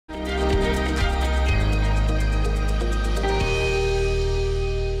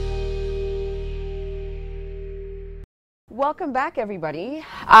Welcome back, everybody.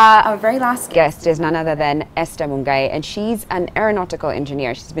 Our very last guest is none other than Esther Mungai, and she's an aeronautical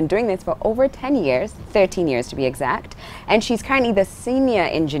engineer. She's been doing this for over 10 years, 13 years to be exact, and she's currently the senior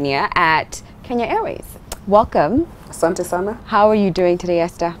engineer at Kenya Airways. Welcome. Asante sana. How are you doing today,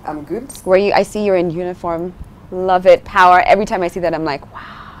 Esther? I'm good. I see you're in uniform. Love it. Power. Every time I see that, I'm like,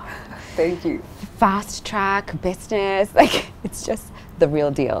 wow. Thank you. Fast track business. Like, it's just the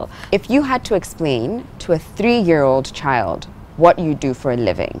real deal. If you had to explain to a 3-year-old child what you do for a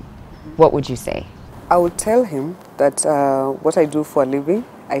living, what would you say? I would tell him that what I do for a living,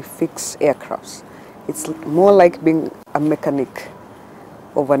 I fix aircrafts. It's more like being a mechanic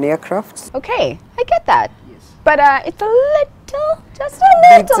of an aircraft. Okay, I get that. Yes. But it's just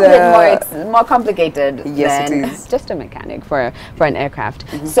a little bit more, it's more complicated Yes, than it is. just a mechanic for an aircraft.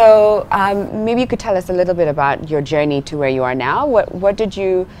 So maybe you could tell us a little bit about your journey to where you are now. What did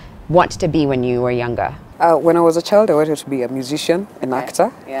you want to be when you were younger? When I was a child, I wanted to be a musician, an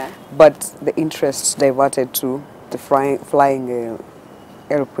actor. Yeah. But the interest diverted to the flying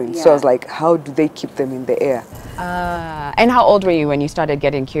airplanes. Yeah. So I was like, how do they keep them in the air? And how old were you when you started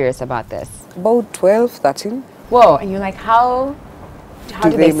getting curious about this? About 12, 13. Whoa, and you're like, how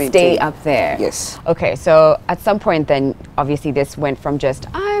do they stay maintain? up there? Yes. Okay, so at some point then, obviously this went from just,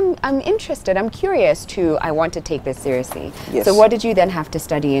 I'm interested, I'm curious, to I want to take this seriously. Yes. So what did you then have to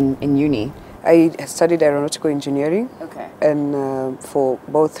study in uni? I studied aeronautical engineering. Okay. And for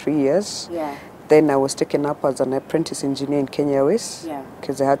about 3 years. Yeah. Then I was taken up as an apprentice engineer in Kenya Airways. Yeah.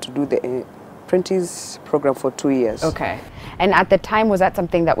 Because I had to do the apprentice program for 2 years. Okay. And at the time, was that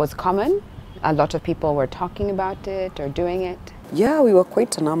something that was common? A lot of people were talking about it or doing it? Yeah, we were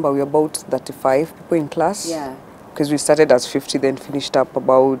quite a number. We were about 35 people in class. Yeah. Because we started as 50, then finished up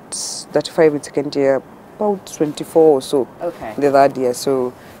about 35 in second year, about 24 or so. Okay. The third year.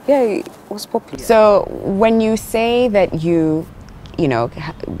 So, yeah, it was popular. So when you say that you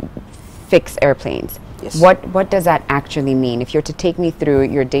fix airplanes, Yes. what does that actually mean? If you're to take me through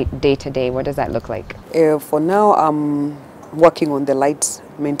your day-to-day, what does that look like? For now, I'm working on the light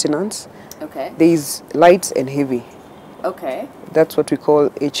maintenance. Okay. There's light and heavy. Okay. That's what we call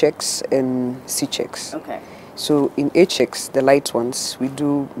HX and C-checks. Okay. So in HX, the light ones, we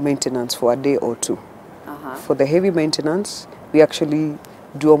do maintenance for a day or two. For the heavy maintenance, we actually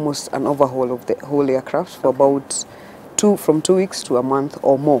do almost an overhaul of the whole aircraft for about from 2 weeks to a month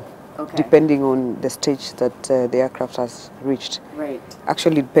or more, depending on the stage that the aircraft has reached. Right.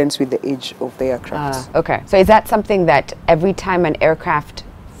 Actually, it depends with the age of the aircraft. Okay. So is that something that every time an aircraft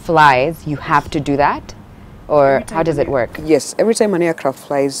flies, you have to do that? Or how does it work? Yes, every time an aircraft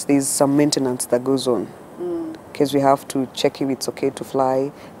flies, there's some maintenance that goes on. Because we have to check if it's okay to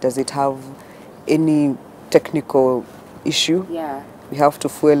fly. Does it have any technical issue? Yeah. We have to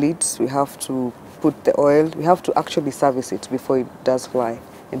fuel it, we have to put the oil, we have to actually service it before it does fly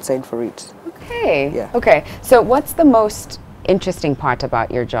and sign for it. Okay. Yeah. Okay. So what's the most interesting part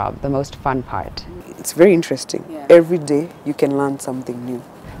about your job, the most fun part? It's very interesting. Yeah. Every day you can learn something new.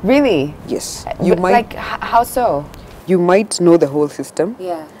 Really? Yes. You might, like, how so? you might know the whole system,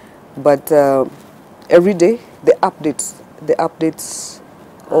 Yeah. but every day the updates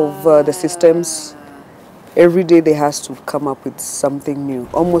of the systems, every day they has to come up with something new,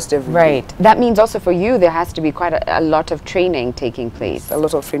 almost every day. Right. That means also for you there has to be quite a lot of training taking place. A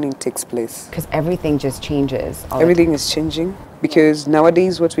lot of training takes place. Because everything just changes. Everything is changing because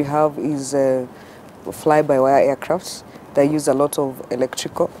nowadays what we have is fly-by-wire aircrafts that use a lot of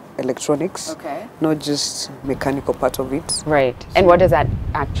electronics, Okay. not just mechanical part of it. Right. And what does that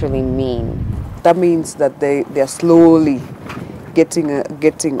actually mean? That means that they are slowly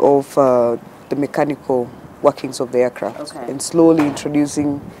getting off the mechanical workings of the aircraft and slowly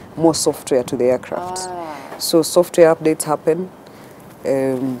introducing more software to the aircraft. So software updates happen,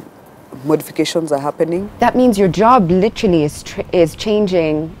 modifications are happening. That means your job literally is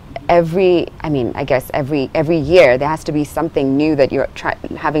changing every year. There has to be something new that you're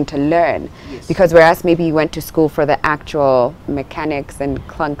having to learn. Yes. Because whereas maybe you went to school for the actual mechanics and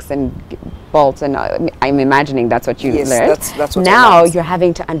clunks and bolts, and I'm imagining that's what you learned. That's what now you're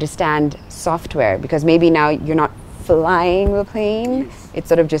having to understand software, because maybe now you're not flying the plane. Yes. It's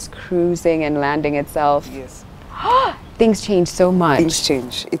sort of just cruising and landing itself. Yes. Things change so much. Things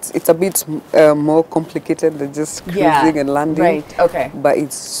change. It's a bit more complicated than just cruising and landing. Right. Okay. But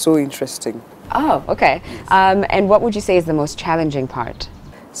it's so interesting. Oh, okay. Yes. And what would you say is the most challenging part?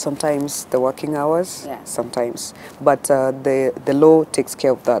 Sometimes the working hours, Yeah. sometimes. But the law takes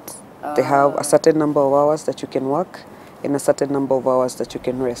care of that. They have a certain number of hours that you can work and a certain number of hours that you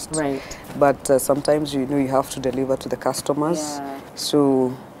can rest. Right. But sometimes you have to deliver to the customers. Yeah.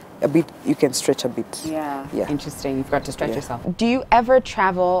 So a bit, you can stretch a bit. Yeah. Yeah. Interesting. You've got to stretch Yeah. yourself. Do you ever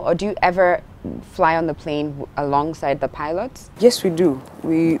travel or do you ever fly on the plane alongside the pilots? Yes, we do.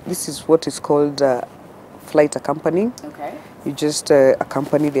 This is what is called flight accompanying. Okay. You just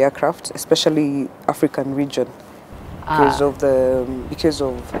accompany the aircraft, especially African region, because of the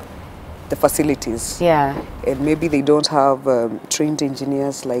facilities. Yeah. And maybe they don't have trained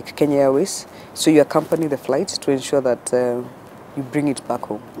engineers like Kenya Airways, so you accompany the flight to ensure that you bring it back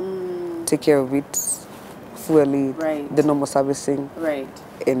home. Take care of it, fuel it, the normal servicing,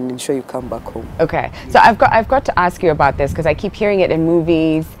 and ensure you come back home. Okay, so I've got to ask you about this because I keep hearing it in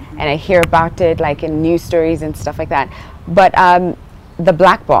movies and I hear about it like in news stories and stuff like that. But the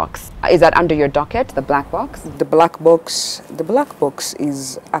black box, is that under your docket? The black box? The black box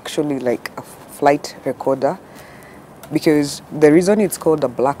is actually like a flight recorder, because the reason it's called a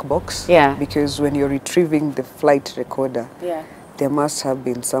black box, because when you're retrieving the flight recorder, there must have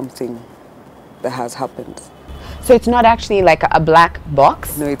been something that has happened. So it's not actually like a black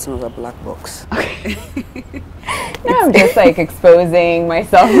box? No, it's not a black box. Okay. Now I'm just like exposing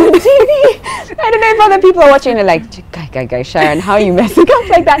myself on TV. I don't know if other people are watching and like, guy, Sharon, how are you messing up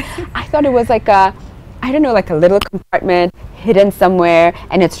like that? I thought it was like a, I don't know, like a little compartment hidden somewhere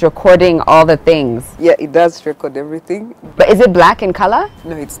and it's recording all the things. Yeah, it does record everything. But is it black in color?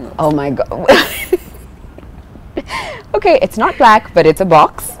 No, it's not. Oh my God. Okay, it's not black, but it's a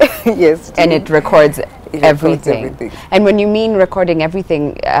box. Yes. And it records everything. everything. And when you mean recording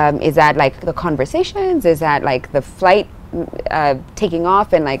everything, is that like the conversations? Is that like the flight taking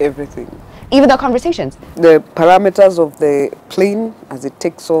off and like everything? Even the conversations? The parameters of the plane as it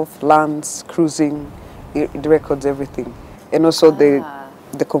takes off, lands, cruising, it records everything. And also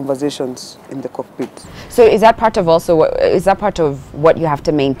the conversations in the cockpit. So is that part of what you have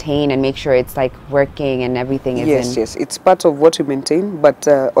to maintain and make sure it's like working and everything is Yes, yes, it's part of what we maintain, but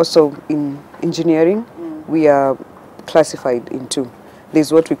also in engineering, we are classified in two.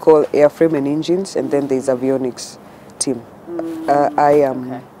 There's what we call airframe and engines, and then there's avionics team. I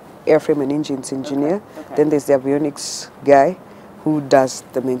am airframe and engines engineer. Then there's the avionics guy who does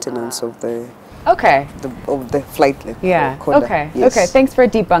the maintenance of the flight recorder. Yeah. Okay. Yes. Okay. Thanks for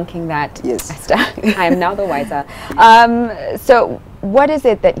debunking that, yes, Esther. I am now the wiser. So, what is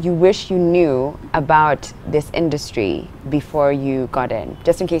it that you wish you knew about this industry before you got in?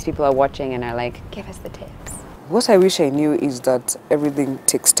 Just in case people are watching and are like, give us the tips. What I wish I knew is that everything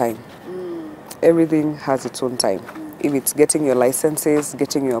takes time. Everything has its own time. If it's getting your licenses,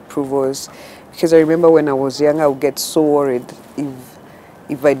 getting your approvals. Because I remember when I was young, I would get so worried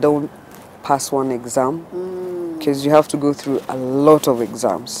if I don't pass one exam, because you have to go through a lot of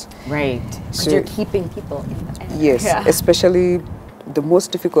exams. Right. So you're keeping people in the end. Yes, especially the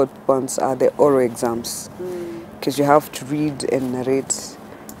most difficult ones are the oral exams, because you have to read and narrate,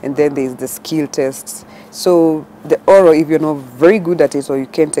 and then there's the skill tests. So the oral, if you're not very good at it or you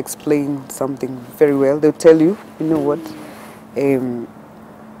can't explain something very well, they'll tell you, you know what, you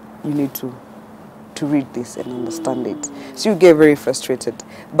need to read this and understand it. So you get very frustrated.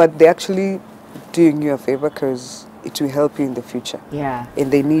 But they're actually doing you a favor because it will help you in the future. Yeah.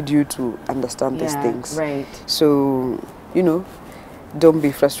 And they need you to understand these things. Right. So, you know, don't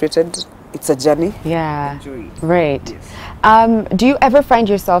be frustrated. It's a journey. Yeah. Enjoy it. Right. Yes. Do you ever find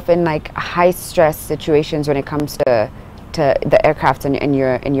yourself in like high stress situations when it comes to the aircraft and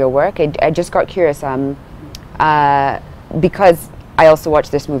your work? I just got curious because I also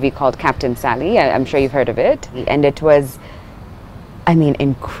watched this movie called Captain Sally. I'm sure you've heard of it. And it was, I mean,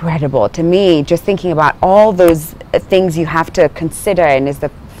 incredible to me, just thinking about all those things you have to consider. And is the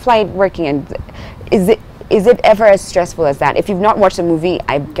flight working? And is it ever as stressful as that? If you've not watched the movie,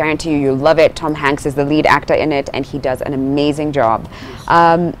 I guarantee you'll love it. Tom Hanks is the lead actor in it, and he does an amazing job.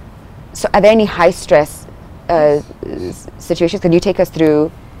 So are there any high stress situations? Can you take us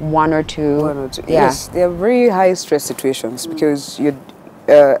through one or two? Yeah. Yes, they are very high stress situations because you,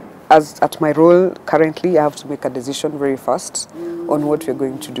 as at my role currently, I have to make a decision very fast on what we're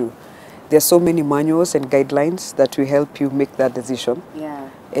going to do. There are so many manuals and guidelines that will help you make that decision. Yeah.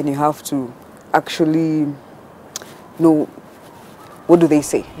 And you have to actually know, what do they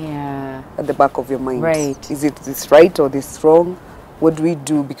say? Yeah. At the back of your mind. Right. Is it this right or this wrong? What do we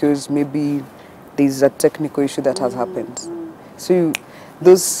do? Because maybe there's a technical issue that has happened. So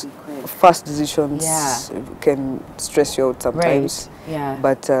those fast decisions can stress you out sometimes. Right. Yeah.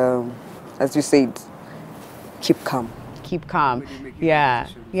 But as you said, keep calm. Keep calm. Yeah.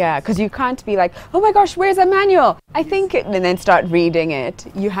 Yeah. Because you can't be like, oh my gosh, where's a manual? I think, and then start reading it.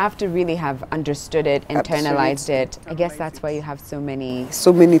 You have to really have understood it, internalized it. I guess that's why you have so many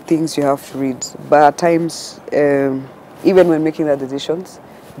things you have to read. But at times, even when making the decisions,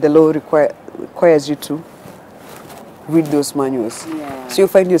 the law requires you to read those manuals. Yeah. So you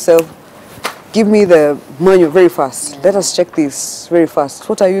find yourself, give me the manual very fast. Let us check this very fast.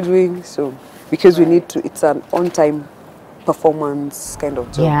 What are you doing? So because we need to, it's an on-time performance kind of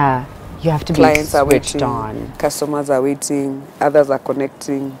job. Yeah, you have to Clients be are switched waiting, on. customers are waiting, others are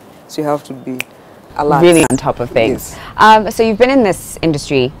connecting. So you have to be alert. Really on top of things. Yes. So you've been in this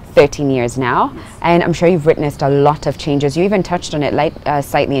industry 13 years now, and I'm sure you've witnessed a lot of changes. You even touched on it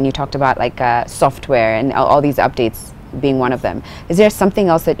slightly, and you talked about like software and all these updates being one of them. Is there something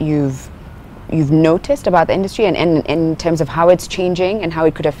else that you've noticed about the industry and in terms of how it's changing and how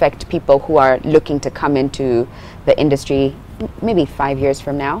it could affect people who are looking to come into the industry maybe 5 years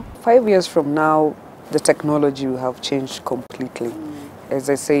from now? 5 years from now, the technology will have changed completely. As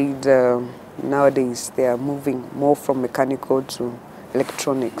I said, nowadays they are moving more from mechanical to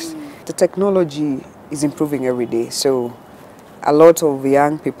electronics. The technology is improving every day, so a lot of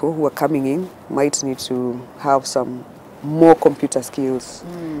young people who are coming in might need to have some more computer skills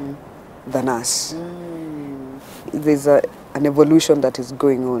than us. There's an evolution that is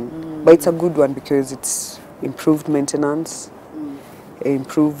going on, but it's a good one because it's improved maintenance,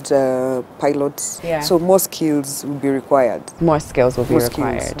 improved pilots. Yeah. So more skills will be required. More skills will be More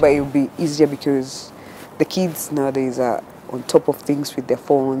required. skills, but it will be easier because the kids nowadays are on top of things with their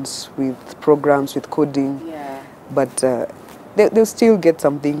phones, with programs, with coding. Yeah. But they'll still get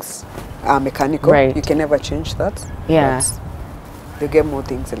some things mechanical. Right. You can never change that. Yeah. But they'll get more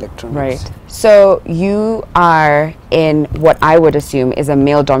things electronics. Right. So you are in what I would assume is a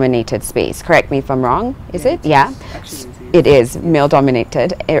male-dominated space. Correct me if I'm wrong. Is it? Yeah. Actually, It is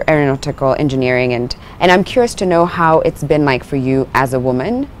male-dominated, aeronautical engineering, and I'm curious to know how it's been like for you as a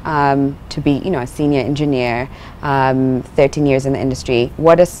woman to be, a senior engineer, 13 years in the industry.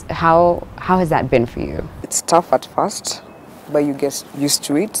 How has that been for you? it's tough at first, but you get used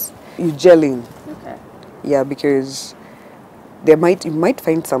to it. You gel in. Okay. Yeah, because you might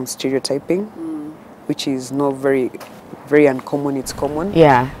find some stereotyping, which is not very uncommon. It's common.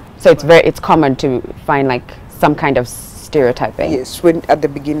 Yeah. So it's common to find like some kind of stereotyping. Yes, when at the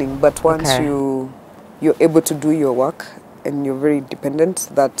beginning, but once Okay. you're able to do your work and you're very independent,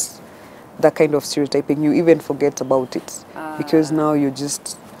 that kind of stereotyping, you even forget about it because now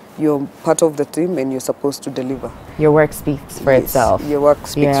you're part of the team and you're supposed to deliver. Your work speaks for Yes, itself. Your work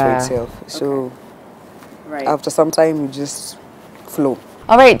speaks for Yeah. itself. So Right. after some time, you just flow.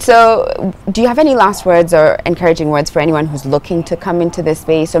 All right, so do you have any last words or encouraging words for anyone who's looking to come into this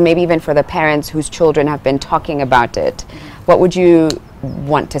space, or maybe even for the parents whose children have been talking about it? What would you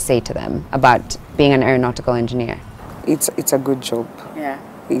want to say to them about being an aeronautical engineer? It's a good job. Yeah.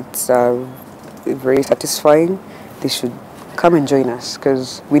 It's very satisfying. They should come and join us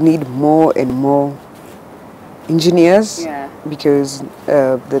because we need more and more engineers. Yeah. Because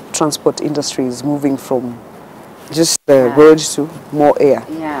the transport industry is moving from just the roads to more air.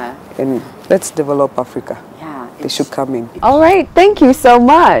 Yeah. And let's develop Africa. Yeah. They should come in. All right, thank you so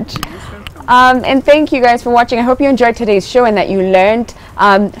much. And thank you guys for watching. I hope you enjoyed today's show and that you learned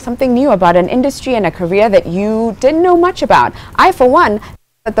something new about an industry and a career that you didn't know much about. I, for one,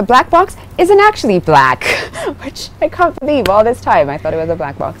 that the black box isn't actually black, which I can't believe all this time. I thought it was a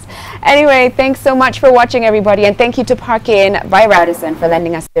black box. Anyway, thanks so much for watching, everybody, and thank you to Park Inn by Radisson for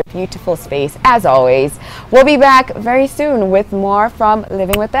lending us their beautiful space, as always. We'll be back very soon with more from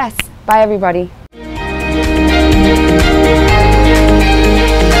Living with Ess. Bye, everybody.